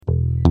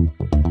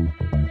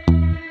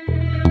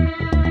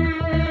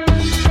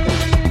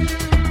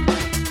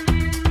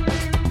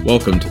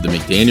Welcome to the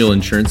McDaniel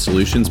Insurance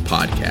Solutions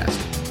podcast,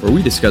 where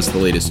we discuss the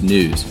latest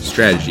news,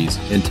 strategies,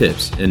 and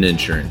tips in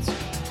insurance.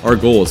 Our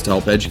goal is to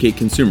help educate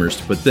consumers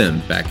to put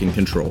them back in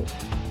control.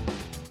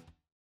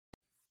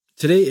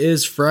 Today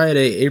is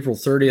Friday, April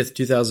 30th,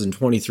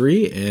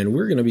 2023, and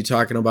we're going to be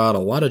talking about a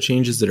lot of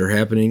changes that are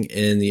happening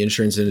in the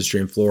insurance industry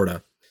in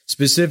Florida.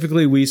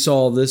 Specifically, we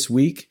saw this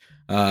week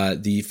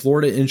the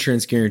Florida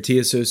Insurance Guarantee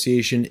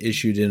Association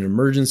issued an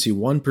emergency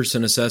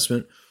 1%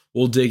 assessment.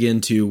 We'll dig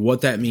into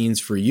what that means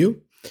for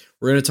you.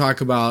 We're going to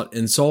talk about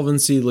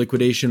insolvency,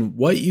 liquidation,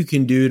 what you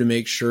can do to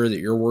make sure that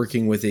you're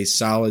working with a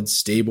solid,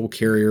 stable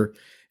carrier.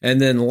 And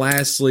then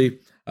lastly,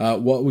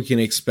 what we can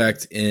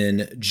expect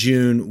in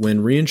June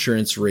when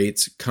reinsurance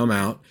rates come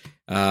out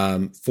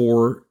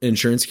for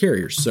insurance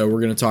carriers. So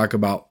we're going to talk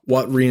about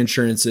what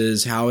reinsurance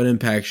is, how it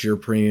impacts your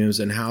premiums,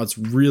 and how it's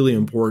really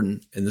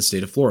important in the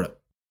state of Florida.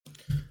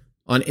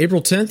 On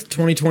April 10th,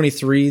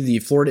 2023, the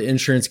Florida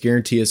Insurance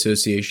Guarantee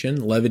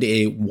Association levied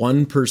a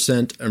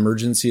 1%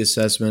 emergency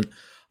assessment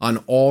on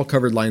all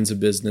covered lines of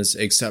business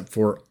except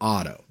for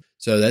auto.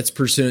 So that's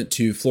pursuant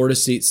to Florida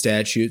state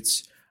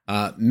statutes.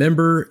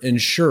 Member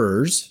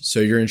insurers, so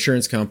your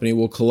insurance company,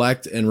 will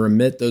collect and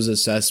remit those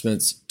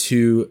assessments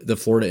to the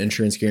Florida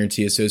Insurance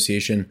Guarantee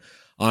Association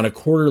on a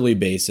quarterly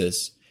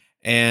basis.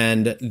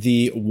 And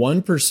the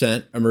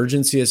 1%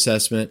 emergency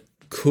assessment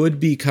could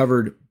be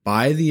covered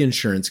by the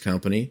insurance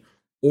company,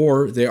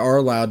 or they are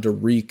allowed to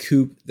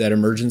recoup that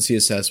emergency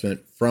assessment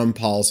from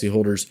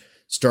policyholders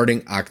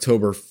starting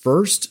October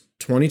 1st,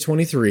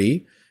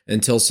 2023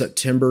 until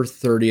September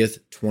 30th,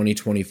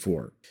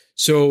 2024.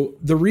 So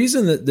the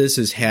reason that this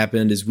has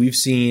happened is we've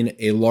seen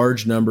a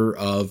large number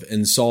of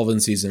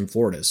insolvencies in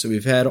Florida. So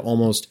we've had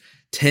almost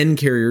 10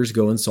 carriers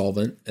go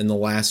insolvent in the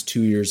last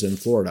 2 years in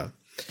Florida.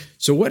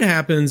 So what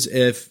happens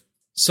if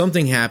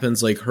something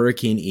happens like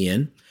Hurricane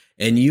Ian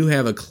and you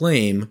have a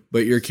claim,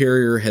 but your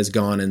carrier has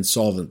gone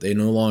insolvent? They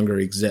no longer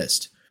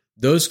exist.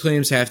 Those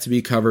claims have to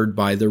be covered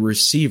by the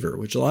receiver,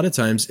 which a lot of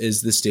times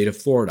is the state of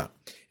Florida.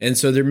 And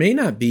so there may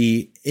not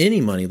be any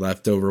money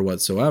left over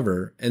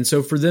whatsoever. And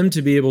so for them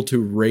to be able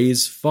to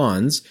raise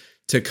funds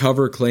to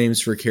cover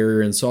claims for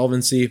carrier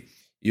insolvency,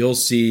 you'll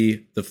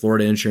see the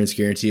Florida Insurance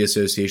Guarantee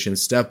Association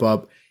step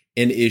up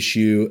and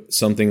issue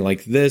something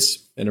like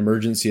this, an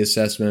emergency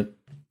assessment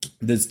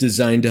that's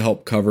designed to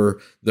help cover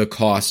the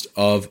cost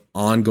of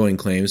ongoing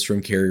claims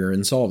from carrier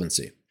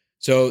insolvency.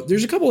 So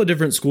there's a couple of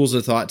different schools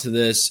of thought to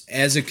this.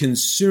 As a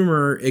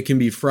consumer, it can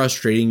be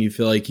frustrating. You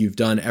feel like you've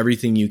done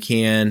everything you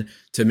can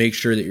to make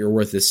sure that you're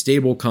with a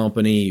stable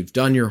company. You've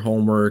done your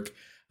homework.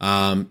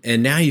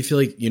 And now you feel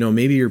like,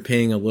 maybe you're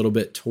paying a little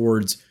bit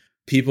towards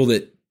people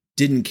that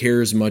didn't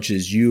care as much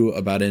as you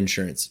about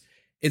insurance.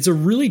 It's a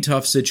really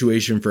tough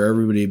situation for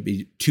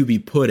everybody to be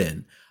put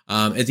in.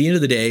 At the end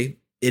of the day,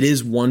 it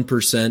is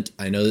 1%.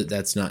 I know that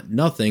that's not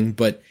nothing,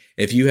 but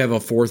if you have a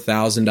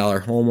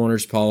 $4,000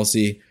 homeowner's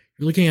policy,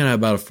 you're looking at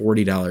about a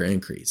 $40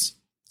 increase.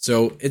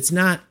 So it's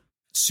not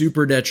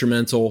super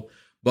detrimental,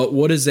 but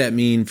what does that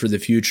mean for the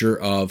future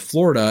of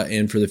Florida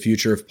and for the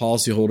future of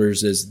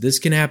policyholders is this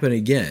can happen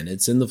again.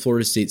 It's in the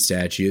Florida state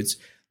statutes.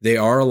 They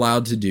are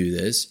allowed to do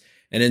this.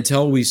 And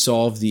until we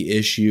solve the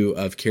issue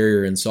of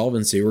carrier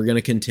insolvency, we're going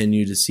to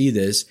continue to see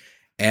this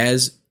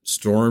as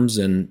storms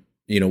and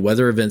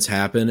weather events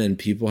happen and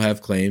people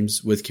have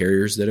claims with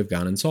carriers that have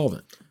gone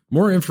insolvent.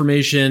 More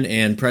information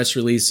and press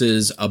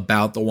releases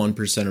about the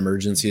 1%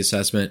 emergency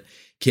assessment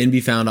can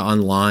be found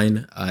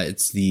online.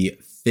 It's the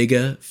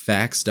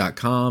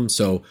figafacts.com.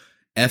 So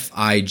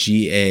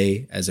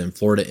FIGA, as in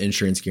Florida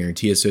Insurance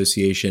Guarantee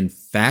Association,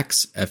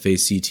 facts,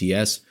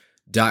 FACTS.com.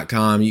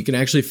 You can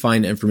actually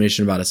find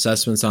information about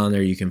assessments on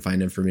there. You can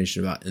find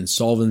information about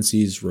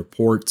insolvencies,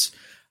 reports.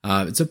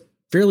 It's a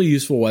fairly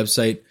useful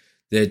website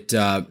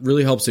that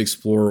really helps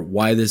explore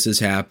why this is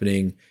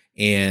happening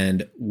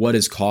and what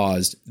has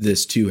caused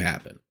this to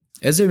happen.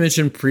 As I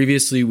mentioned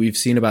previously, we've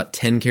seen about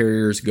 10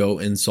 carriers go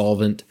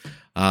insolvent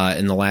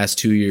in the last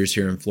 2 years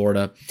here in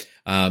Florida.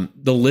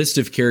 The list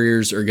of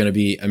carriers are going to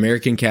be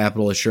American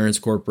Capital Assurance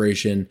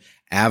Corporation,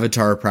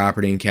 Avatar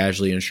Property and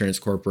Casualty Insurance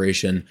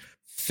Corporation,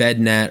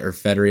 FedNat or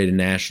Federated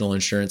National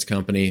Insurance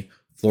Company,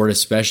 Florida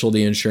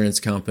Specialty Insurance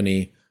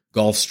Company,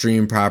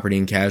 Gulfstream Property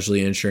and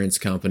Casualty Insurance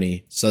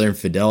Company, Southern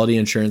Fidelity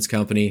Insurance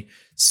Company,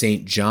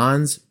 St.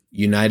 John's,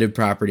 United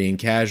Property and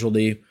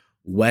Casualty,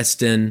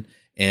 Weston,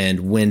 and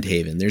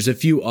Windhaven. There's a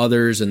few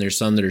others, and there's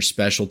some that are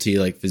specialty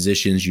like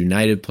Physicians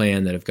United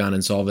Plan that have gone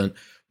insolvent,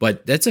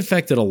 but that's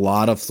affected a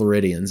lot of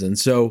Floridians. And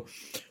so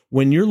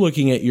when you're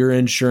looking at your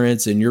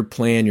insurance and your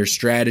plan, your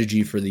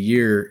strategy for the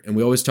year, and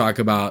we always talk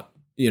about,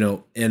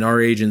 in our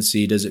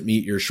agency, does it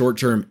meet your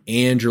short-term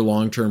and your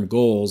long-term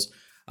goals?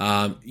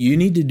 You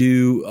need to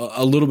do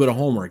a little bit of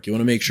homework. You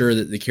want to make sure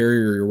that the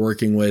carrier you're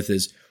working with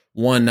is,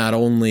 one, not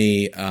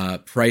only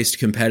priced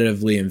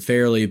competitively and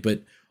fairly,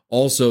 but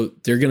also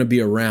they're going to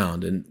be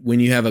around. And when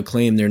you have a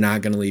claim, they're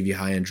not going to leave you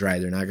high and dry.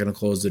 They're not going to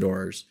close the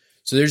doors.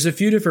 So there's a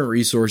few different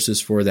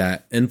resources for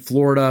that. In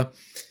Florida,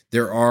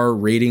 there are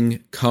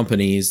rating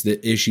companies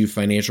that issue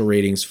financial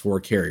ratings for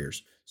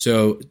carriers.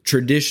 So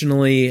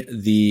traditionally,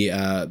 the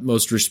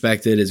most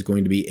respected is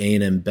going to be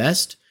A&M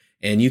Best,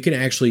 and you can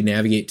actually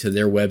navigate to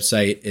their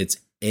website. It's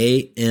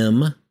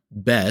ambest.com.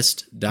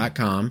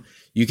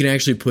 You can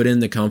actually put in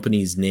the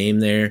company's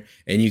name there,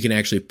 and you can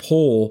actually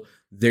pull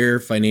their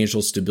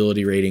financial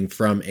stability rating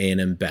from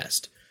A&M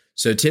Best.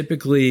 So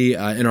typically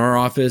in our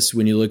office,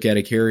 when you look at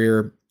a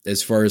carrier,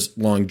 as far as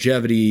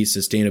longevity,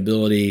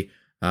 sustainability,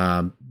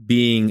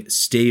 being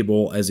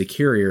stable as a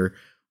carrier,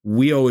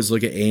 we always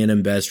look at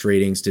A&M Best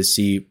ratings to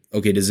see,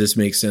 okay, does this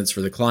make sense for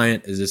the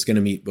client? Is this going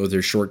to meet both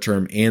their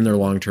short-term and their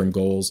long-term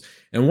goals?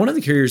 And one of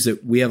the carriers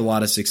that we have a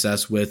lot of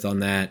success with on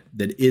that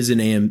is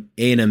an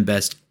A&M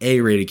Best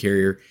A-rated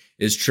carrier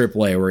is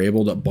AAA. We're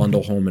able to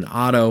bundle home and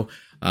auto.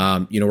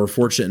 We're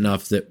fortunate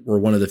enough that we're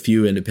one of the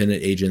few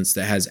independent agents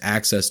that has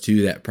access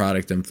to that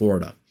product in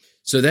Florida.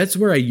 So that's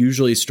where I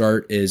usually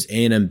start is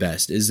A&M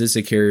Best. Is this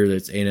a carrier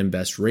that's A&M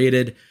Best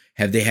rated?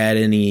 Have they had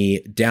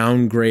any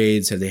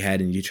downgrades? Have they had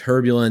any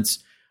turbulence?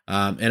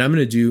 And I'm going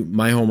to do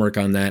my homework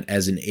on that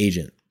as an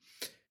agent.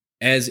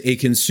 As a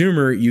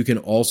consumer, you can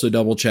also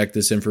double check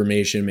this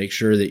information, make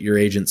sure that your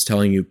agent's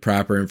telling you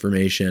proper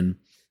information.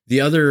 The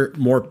other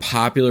more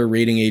popular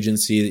rating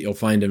agency that you'll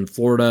find in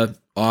Florida,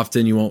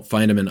 often you won't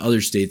find them in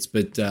other states,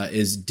 but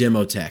is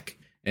Demotech.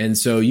 And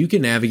so you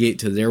can navigate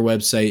to their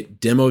website,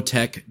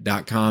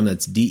 demotech.com.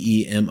 That's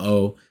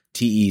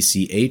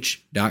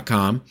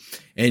DEMOTECH.com.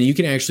 And you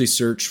can actually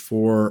search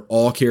for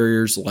all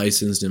carriers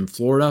licensed in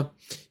Florida.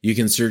 You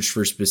can search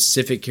for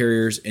specific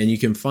carriers, and you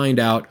can find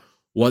out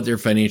what their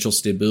financial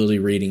stability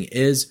rating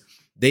is.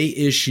 They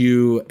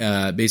issue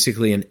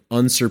basically an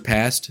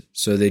unsurpassed.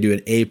 So they do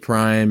an A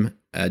prime,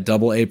 a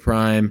double A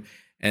prime,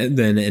 and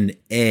then an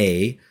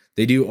A.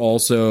 They do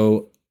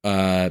also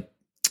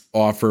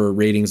offer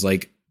ratings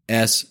like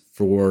S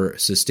for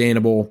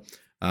sustainable.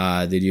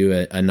 They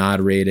do a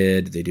not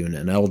rated. They do an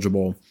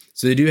ineligible.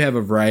 So they do have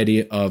a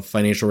variety of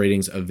financial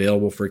ratings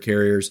available for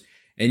carriers.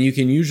 And you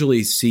can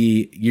usually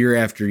see year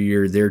after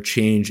year their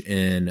change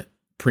in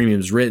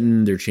premiums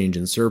written, their change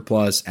in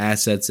surplus,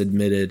 assets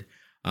admitted.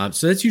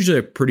 So that's usually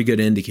a pretty good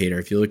indicator.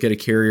 If you look at a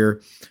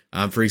carrier,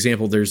 for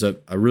example, there's a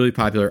really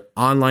popular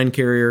online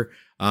carrier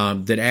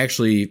that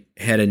actually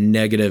had a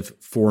negative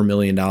 $4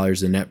 million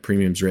in net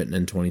premiums written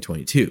in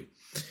 2022.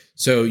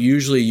 So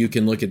usually you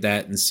can look at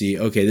that and see,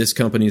 okay, this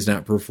company is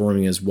not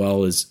performing as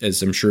well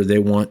as I'm sure they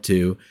want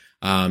to.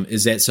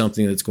 Is that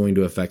something that's going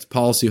to affect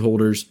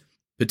policyholders?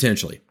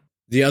 Potentially.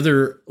 The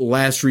other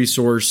last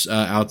resource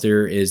out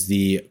there is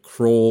the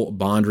Kroll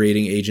Bond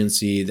Rating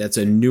Agency. That's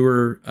a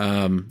newer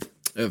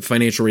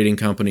financial rating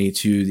company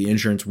to the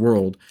insurance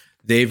world.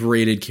 They've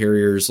rated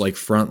carriers like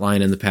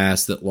Frontline in the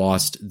past that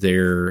lost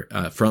their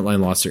Frontline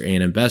lost their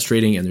A&M Best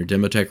rating and their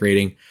Demotech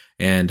rating,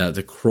 and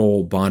the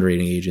Kroll Bond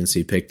Rating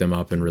Agency picked them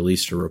up and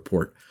released a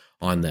report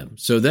on them.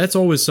 So that's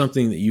always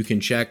something that you can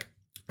check.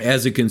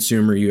 As a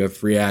consumer, you have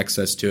free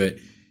access to it.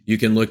 You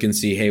can look and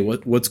see, hey,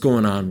 what's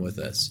going on with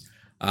this?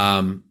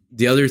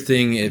 The other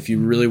thing, if you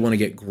really want to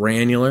get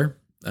granular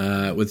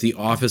with the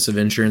Office of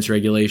Insurance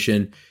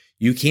Regulation,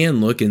 you can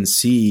look and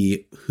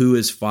see who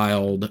has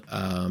filed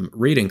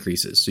rate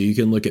increases. So you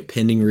can look at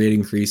pending rate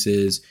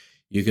increases.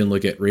 You can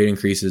look at rate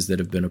increases that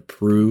have been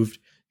approved.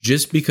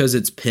 Just because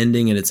it's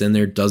pending and it's in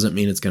there doesn't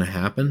mean it's going to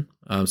happen.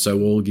 So I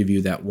will give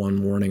you that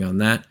one warning on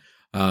that.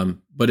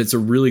 But it's a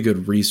really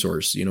good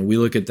resource. We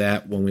look at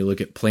that when we look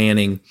at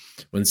planning,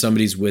 when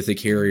somebody's with a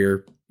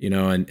carrier,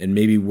 and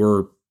maybe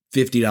we're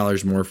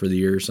 $50 more for the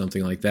year or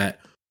something like that.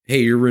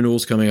 Hey, your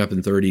renewal's coming up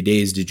in 30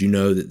 days. Did you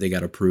know that they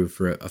got approved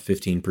for a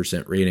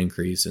 15% rate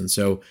increase? And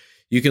so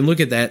you can look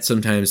at that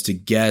sometimes to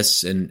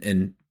guess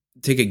and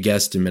take a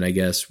guesstimate, I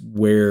guess,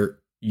 where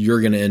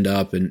you're going to end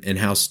up and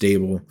how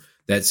stable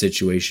that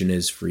situation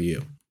is for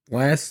you.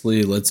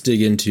 Lastly, let's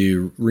dig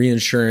into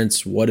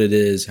reinsurance, what it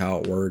is, how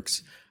it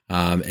works,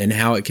 and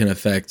how it can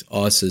affect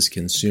us as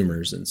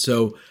consumers. And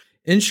so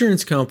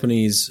insurance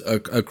companies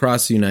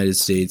across the United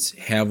States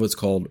have what's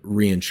called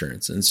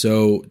reinsurance. And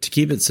so to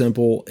keep it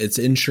simple, it's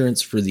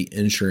insurance for the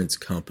insurance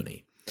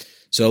company.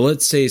 So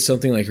let's say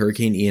something like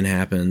Hurricane Ian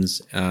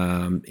happens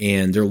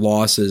and their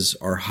losses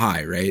are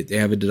high, right? They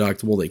have a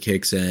deductible that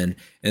kicks in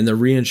and the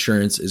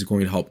reinsurance is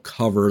going to help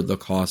cover the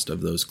cost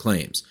of those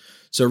claims.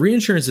 So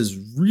reinsurance is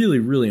really,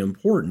 really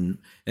important,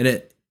 and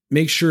it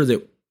makes sure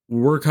that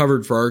we're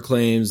covered for our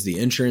claims. The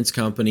insurance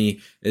company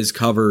is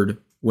covered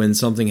when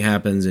something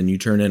happens and you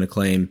turn in a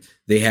claim.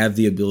 They have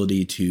the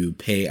ability to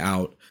pay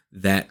out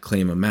that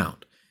claim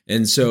amount.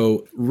 And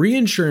so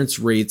reinsurance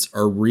rates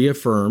are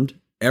reaffirmed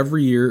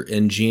every year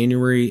in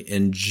January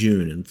and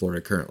June in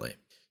Florida currently.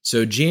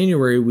 So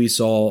January, we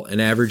saw an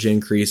average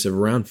increase of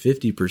around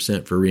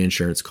 50% for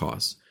reinsurance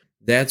costs.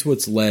 That's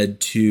what's led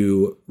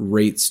to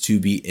rates to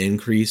be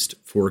increased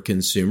for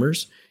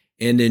consumers.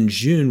 And in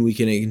June, we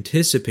can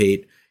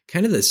anticipate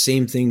kind of the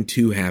same thing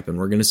to happen.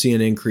 We're going to see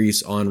an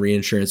increase on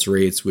reinsurance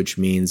rates, which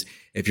means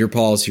if your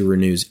policy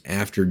renews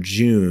after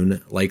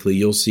June, likely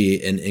you'll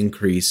see an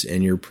increase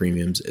in your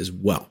premiums as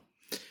well.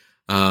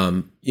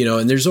 And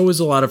there's always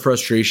a lot of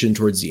frustration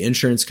towards the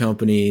insurance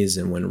companies,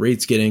 and when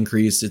rates get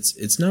increased,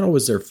 it's not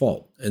always their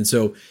fault. And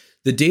so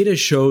the data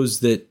shows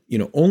that,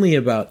 only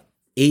about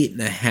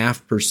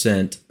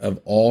 8.5%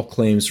 of all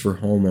claims for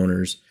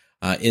homeowners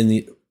in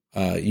the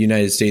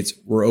United States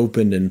were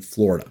opened in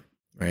Florida,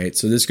 right?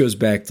 So this goes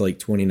back to like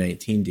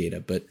 2019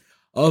 data, but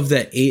of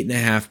that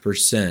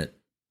 8.5%,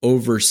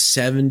 over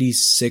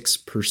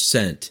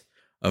 76%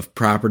 of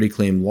property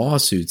claim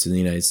lawsuits in the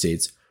United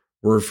States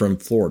were from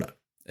Florida.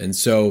 And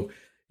so,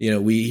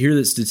 we hear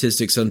the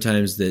statistics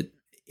sometimes that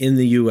in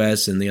the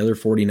U.S. and the other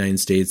 49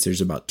 states,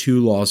 there's about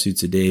 2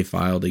 lawsuits a day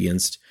filed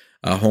against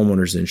a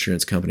homeowner's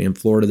insurance company. In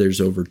Florida,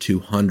 there's over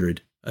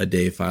 200 a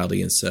day filed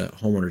against a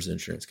homeowner's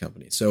insurance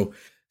company. So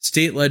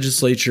state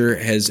legislature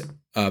has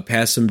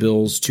passed some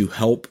bills to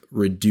help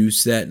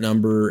reduce that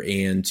number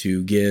and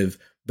to give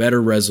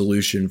better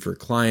resolution for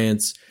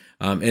clients,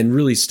 and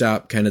really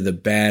stop kind of the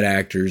bad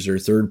actors or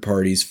third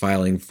parties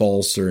filing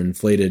false or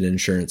inflated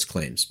insurance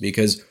claims.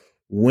 Because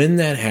when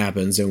that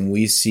happens and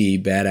we see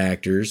bad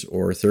actors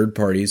or third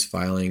parties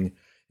filing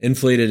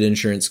inflated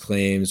insurance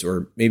claims,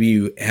 or maybe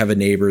you have a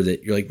neighbor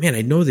that you're like, man,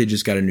 I know they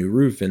just got a new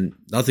roof and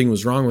nothing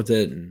was wrong with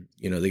it, and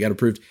they got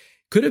approved.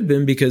 Could have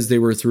been because they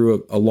were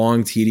through a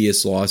long,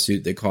 tedious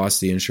lawsuit that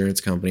cost the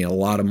insurance company a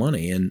lot of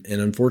money. And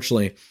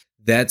unfortunately,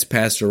 that's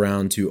passed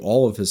around to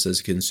all of us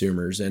as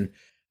consumers. And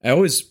I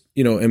always,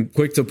 am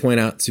quick to point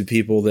out to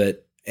people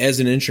that as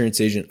an insurance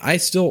agent, I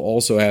still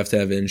also have to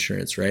have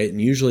insurance, right?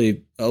 And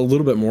usually a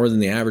little bit more than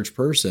the average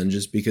person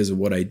just because of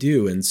what I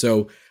do. And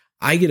so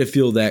I get to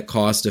feel that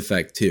cost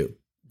effect too.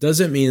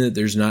 Doesn't mean that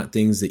there's not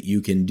things that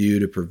you can do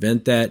to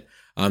prevent that.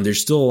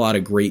 There's still a lot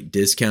of great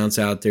discounts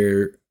out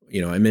there.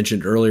 I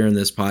mentioned earlier in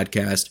this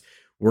podcast,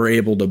 we're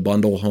able to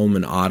bundle home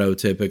and auto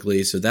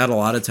typically. So that a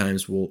lot of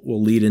times will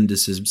lead into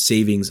some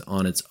savings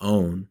on its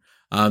own.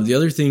 The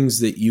other things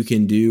that you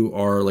can do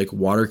are like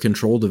water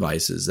control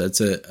devices.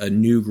 That's a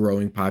new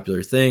growing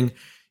popular thing.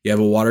 You have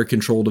a water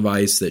control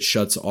device that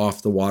shuts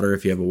off the water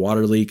if you have a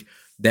water leak.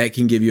 That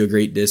can give you a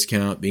great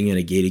discount. Being in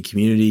a gated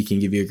community can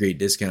give you a great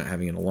discount.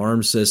 Having an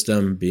alarm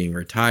system, being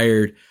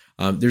retired.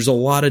 There's a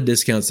lot of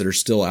discounts that are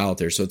still out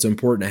there. So it's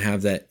important to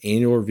have that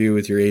annual review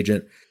with your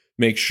agent.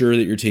 Make sure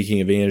that you're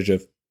taking advantage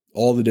of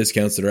all the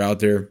discounts that are out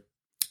there,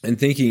 and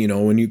thinking,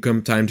 when you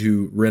come time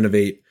to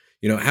renovate,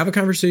 have a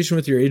conversation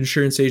with your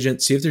insurance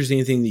agent, see if there's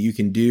anything that you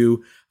can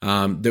do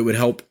that would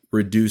help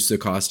reduce the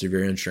cost of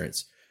your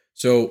insurance.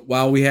 So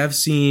while we have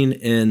seen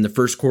in the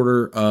first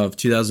quarter of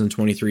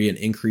 2023 an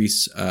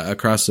increase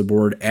across the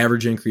board,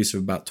 average increase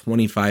of about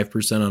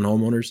 25% on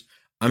homeowners,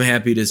 I'm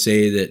happy to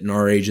say that in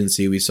our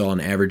agency, we saw an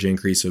average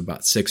increase of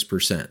about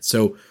 6%.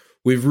 So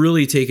we've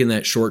really taken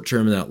that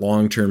short-term and that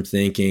long-term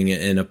thinking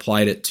and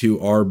applied it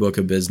to our book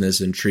of business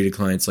and treated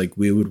clients like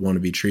we would want to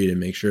be treated,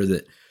 make sure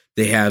that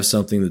they have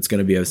something that's going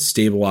to be a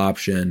stable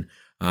option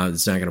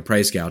that's not going to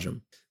price gouge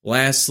them.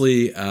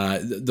 Lastly,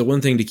 the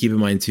one thing to keep in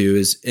mind too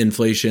is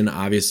inflation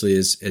obviously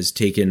has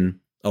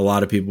taken a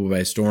lot of people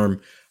by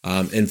storm.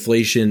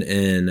 Inflation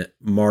in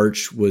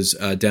March was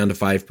down to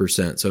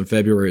 5%. So in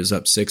February it was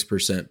up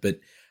 6%. But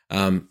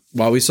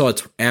while we saw an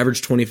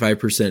average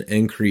 25%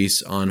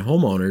 increase on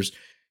homeowners,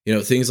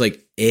 things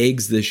like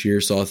eggs this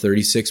year saw a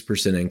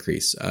 36%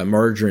 increase,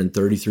 margarine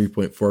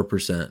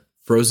 33.4%,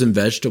 frozen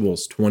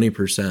vegetables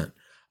 20%,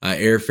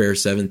 airfare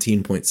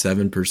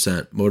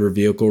 17.7%, motor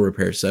vehicle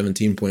repair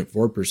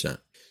 17.4%.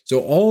 So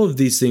all of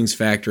these things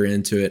factor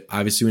into it.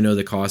 Obviously, we know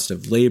the cost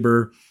of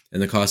labor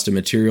and the cost of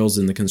materials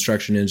in the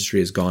construction industry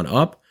has gone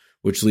up,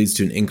 which leads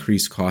to an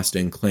increased cost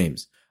in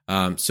claims.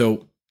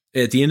 So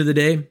at the end of the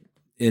day,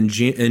 in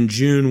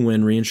June,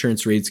 when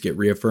reinsurance rates get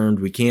reaffirmed,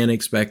 we can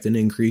expect an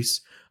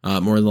increase.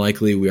 More than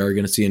likely, we are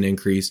going to see an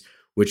increase,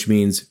 which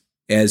means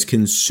as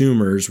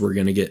consumers, we're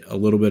going to get a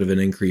little bit of an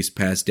increase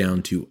passed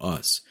down to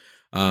us.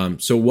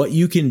 So what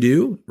you can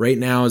do right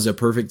now is a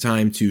perfect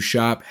time to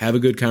shop, have a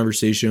good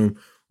conversation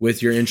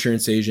with your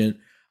insurance agent,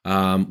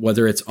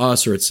 whether it's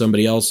us or it's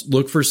somebody else.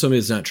 Look for somebody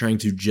that's not trying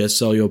to just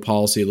sell you a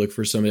policy. Look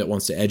for somebody that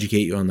wants to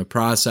educate you on the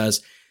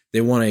process.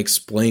 They want to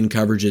explain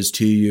coverages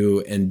to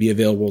you and be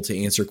available to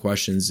answer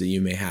questions that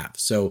you may have.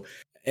 So,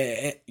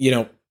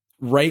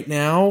 right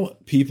now,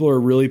 people are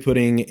really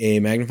putting a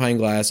magnifying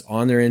glass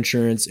on their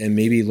insurance and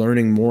maybe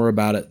learning more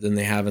about it than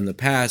they have in the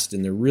past.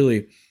 And they're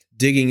really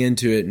digging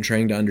into it and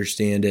trying to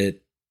understand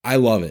it. I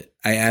love it.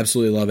 I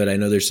absolutely love it. I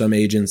know there's some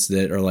agents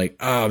that are like,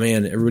 oh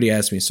man, everybody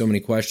asks me so many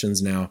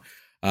questions now.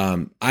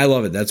 I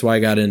love it. That's why I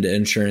got into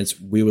insurance.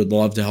 We would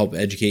love to help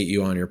educate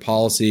you on your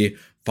policy,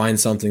 find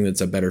something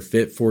that's a better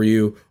fit for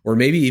you, or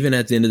maybe even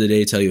at the end of the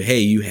day, tell you, hey,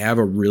 you have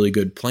a really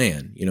good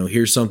plan.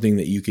 Here's something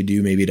that you could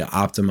do maybe to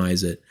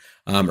optimize it.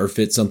 Or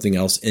fit something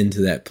else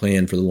into that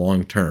plan for the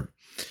long term.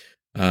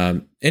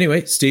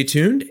 Anyway, stay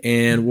tuned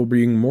and we'll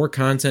bring more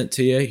content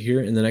to you here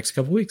in the next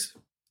couple weeks.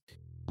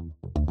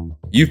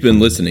 You've been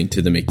listening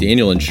to the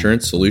McDaniel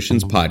Insurance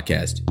Solutions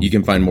podcast. You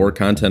can find more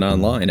content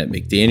online at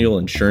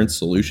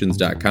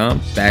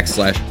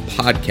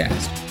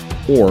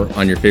mcdanielinsurancesolutions.com/podcast or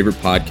on your favorite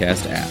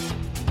podcast app.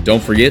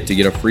 Don't forget to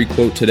get a free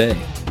quote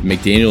today.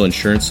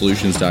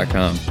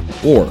 McDanielInsuranceSolutions.com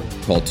or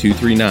call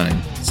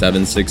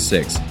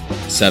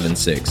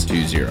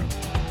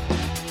 239-766-7620.